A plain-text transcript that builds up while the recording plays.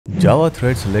Java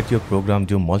threads let your program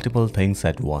do multiple things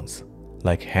at once,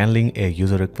 like handling a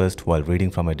user request while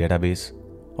reading from a database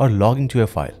or logging to a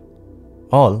file,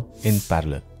 all in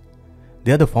parallel.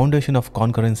 They are the foundation of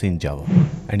concurrency in Java.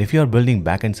 And if you are building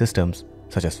backend systems,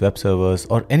 such as web servers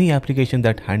or any application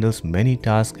that handles many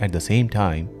tasks at the same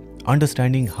time,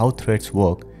 understanding how threads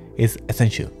work is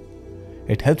essential.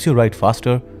 It helps you write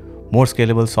faster, more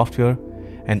scalable software,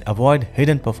 and avoid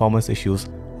hidden performance issues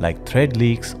like thread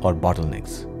leaks or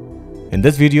bottlenecks. In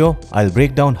this video, I'll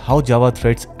break down how Java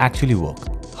threads actually work,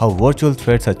 how virtual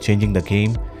threads are changing the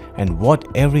game, and what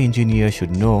every engineer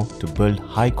should know to build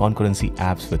high concurrency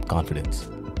apps with confidence.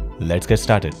 Let's get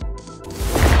started.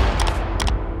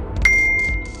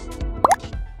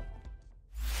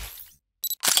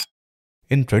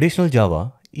 In traditional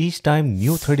Java, each time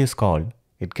new thread is called,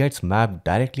 it gets mapped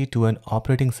directly to an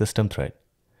operating system thread.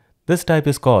 This type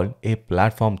is called a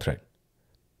platform thread.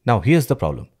 Now here's the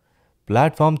problem.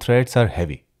 Platform threads are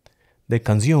heavy. They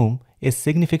consume a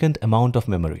significant amount of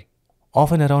memory,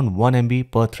 often around 1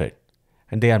 MB per thread,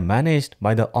 and they are managed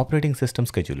by the operating system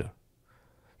scheduler.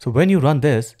 So when you run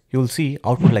this, you'll see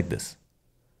output like this.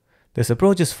 This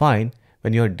approach is fine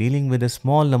when you're dealing with a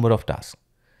small number of tasks.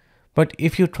 But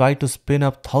if you try to spin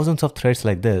up thousands of threads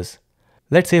like this,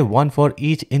 let's say one for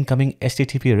each incoming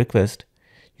HTTP request,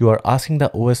 you are asking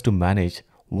the OS to manage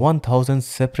 1000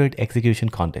 separate execution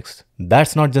contexts.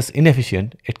 That's not just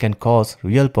inefficient, it can cause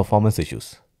real performance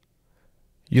issues.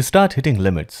 You start hitting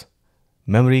limits.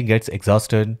 Memory gets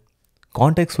exhausted,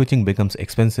 context switching becomes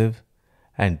expensive,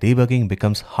 and debugging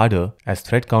becomes harder as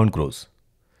thread count grows.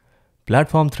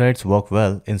 Platform threads work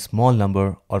well in small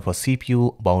number or for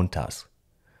CPU-bound tasks,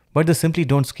 but they simply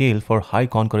don't scale for high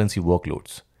concurrency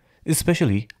workloads,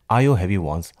 especially I/O-heavy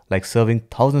ones like serving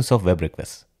thousands of web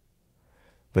requests.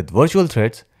 With virtual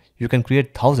threads, you can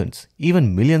create thousands,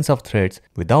 even millions of threads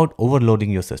without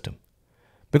overloading your system,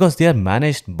 because they are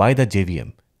managed by the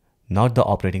JVM, not the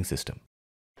operating system.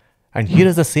 And here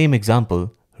is the same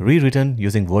example rewritten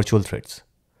using virtual threads.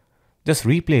 Just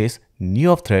replace new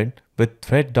of thread with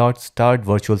thread.start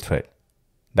virtual thread.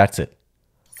 That's it.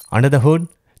 Under the hood,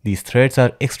 these threads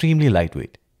are extremely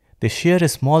lightweight. They share a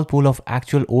small pool of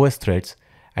actual OS threads,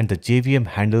 and the JVM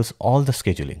handles all the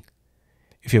scheduling.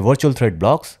 If your virtual thread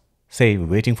blocks, say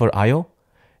waiting for I/O,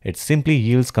 it simply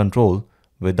yields control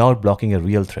without blocking a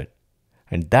real thread.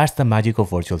 And that's the magic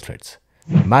of virtual threads.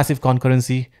 Massive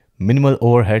concurrency, minimal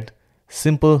overhead,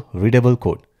 simple readable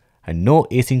code, and no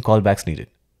async callbacks needed.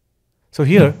 So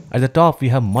here at the top we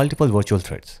have multiple virtual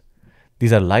threads.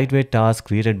 These are lightweight tasks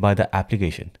created by the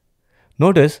application.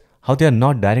 Notice how they are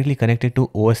not directly connected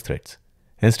to OS threads.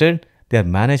 Instead, they are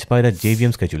managed by the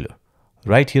JVM scheduler,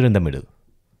 right here in the middle.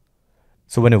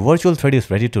 So when a virtual thread is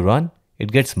ready to run,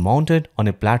 it gets mounted on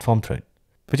a platform thread,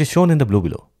 which is shown in the blue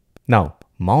below. Now,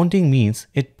 mounting means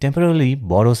it temporarily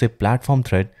borrows a platform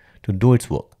thread to do its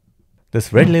work.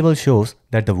 This red label shows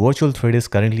that the virtual thread is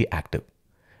currently active.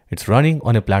 It's running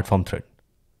on a platform thread.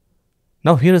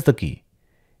 Now here is the key.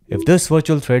 If this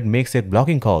virtual thread makes a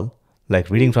blocking call, like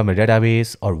reading from a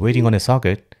database or waiting on a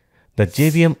socket, the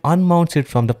JVM unmounts it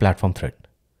from the platform thread.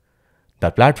 The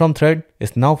platform thread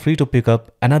is now free to pick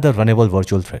up another runnable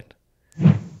virtual thread.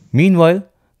 Meanwhile,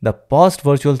 the paused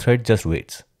virtual thread just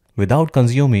waits, without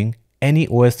consuming any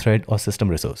OS thread or system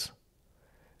resource.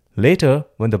 Later,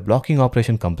 when the blocking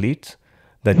operation completes,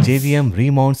 the JVM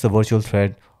remounts the virtual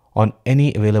thread on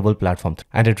any available platform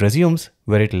and it resumes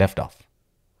where it left off.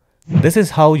 This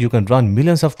is how you can run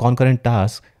millions of concurrent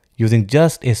tasks using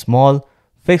just a small,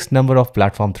 fixed number of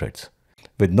platform threads,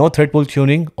 with no thread pool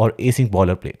tuning or async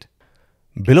boilerplate.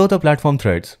 Below the platform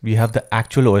threads, we have the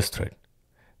actual OS thread.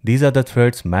 These are the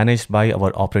threads managed by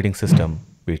our operating system,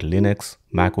 be it Linux,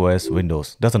 Mac OS,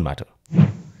 Windows, doesn't matter.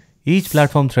 Each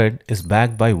platform thread is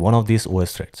backed by one of these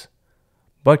OS threads.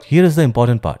 But here is the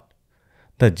important part.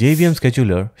 The JVM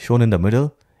scheduler, shown in the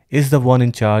middle, is the one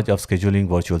in charge of scheduling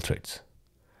virtual threads,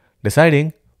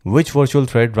 deciding which virtual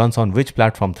thread runs on which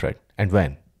platform thread and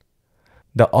when.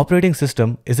 The operating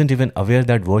system isn't even aware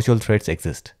that virtual threads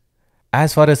exist.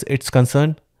 As far as it's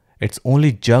concerned, it's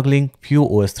only juggling few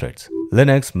OS threads.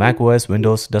 Linux, Mac OS,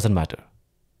 Windows, doesn't matter.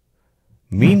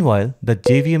 Meanwhile, the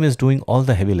JVM is doing all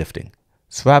the heavy lifting,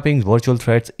 swapping virtual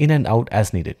threads in and out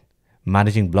as needed,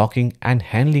 managing blocking and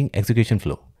handling execution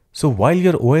flow. So while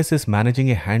your OS is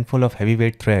managing a handful of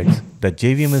heavyweight threads, the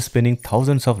JVM is spinning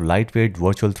thousands of lightweight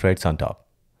virtual threads on top.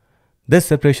 This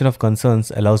separation of concerns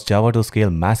allows Java to scale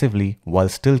massively while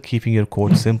still keeping your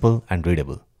code simple and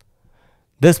readable.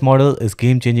 This model is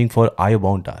game-changing for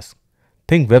I/O-bound tasks.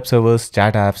 Think web servers,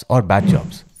 chat apps, or batch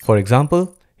jobs. For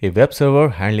example, a web server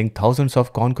handling thousands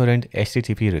of concurrent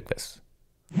HTTP requests.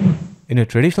 In a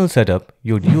traditional setup,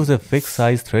 you'd use a fixed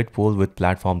size thread pool with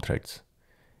platform threads.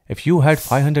 If you had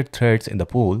 500 threads in the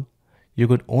pool, you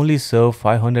could only serve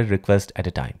 500 requests at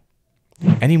a time.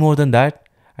 Any more than that,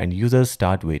 and users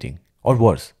start waiting. Or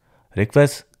worse,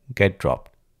 requests get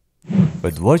dropped.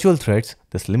 With virtual threads,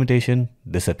 this limitation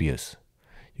disappears.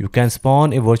 You can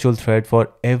spawn a virtual thread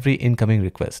for every incoming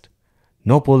request.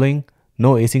 No polling,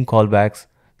 no async callbacks,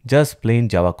 just plain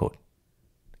Java code.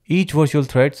 Each virtual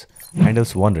thread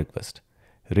handles one request,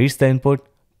 reads the input,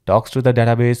 talks to the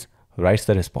database, writes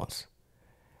the response.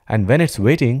 And when it's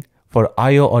waiting for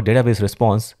I/O or database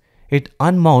response, it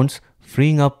unmounts,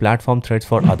 freeing up platform threads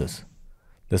for others.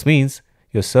 This means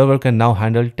your server can now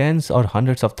handle tens or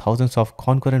hundreds of thousands of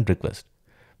concurrent requests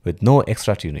with no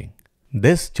extra tuning.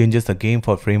 This changes the game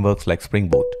for frameworks like Spring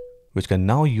Boot, which can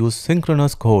now use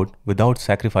synchronous code without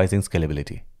sacrificing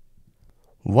scalability.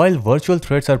 While virtual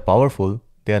threads are powerful,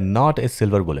 they are not a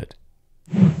silver bullet.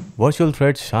 Virtual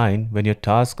threads shine when your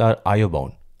tasks are I/O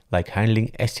bound, like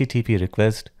handling HTTP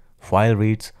requests, file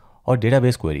reads, or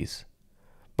database queries.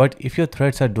 But if your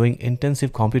threads are doing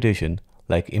intensive computation,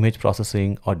 like image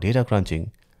processing or data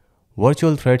crunching,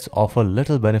 virtual threads offer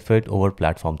little benefit over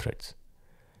platform threads.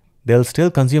 They'll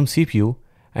still consume CPU,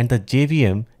 and the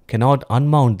JVM cannot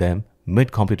unmount them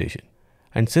mid-computation.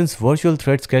 And since virtual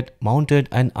threads get mounted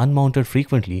and unmounted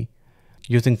frequently,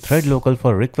 using thread local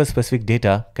for request-specific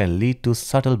data can lead to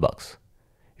subtle bugs.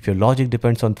 If your logic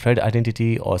depends on thread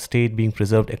identity or state being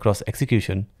preserved across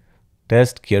execution,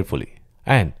 test carefully.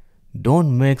 And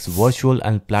don't mix virtual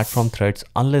and platform threads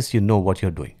unless you know what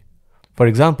you're doing. For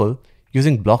example,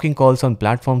 using blocking calls on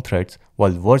platform threads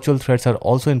while virtual threads are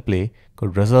also in play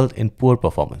could result in poor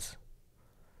performance.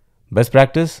 Best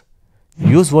practice?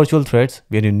 Use virtual threads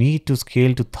when you need to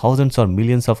scale to thousands or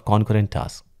millions of concurrent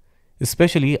tasks,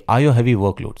 especially I/O-heavy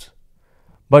workloads.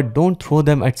 But don't throw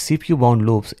them at CPU-bound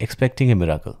loops expecting a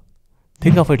miracle.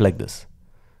 Think of it like this.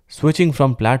 Switching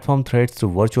from platform threads to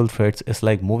virtual threads is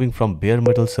like moving from bare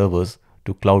metal servers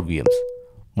to cloud VMs.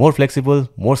 More flexible,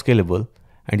 more scalable,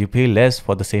 and you pay less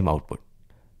for the same output.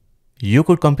 You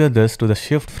could compare this to the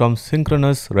shift from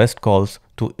synchronous REST calls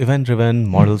to event-driven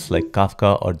models like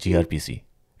Kafka or gRPC.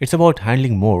 It's about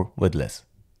handling more with less.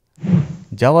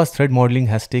 Java's thread modeling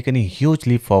has taken a huge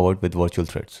leap forward with virtual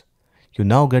threads. You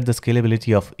now get the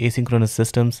scalability of asynchronous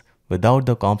systems without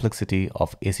the complexity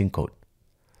of async code.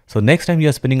 So next time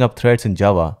you're spinning up threads in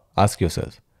Java, ask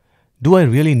yourself, do I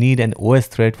really need an OS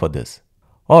thread for this?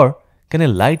 Or can a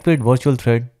lightweight virtual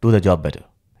thread do the job better?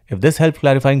 If this helped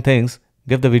clarifying things,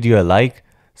 give the video a like,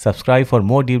 subscribe for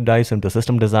more deep dives into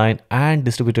system design and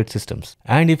distributed systems.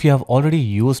 And if you have already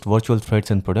used virtual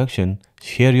threads in production,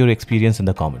 share your experience in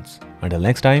the comments. Until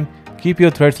next time, keep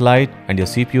your threads light and your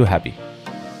CPU happy.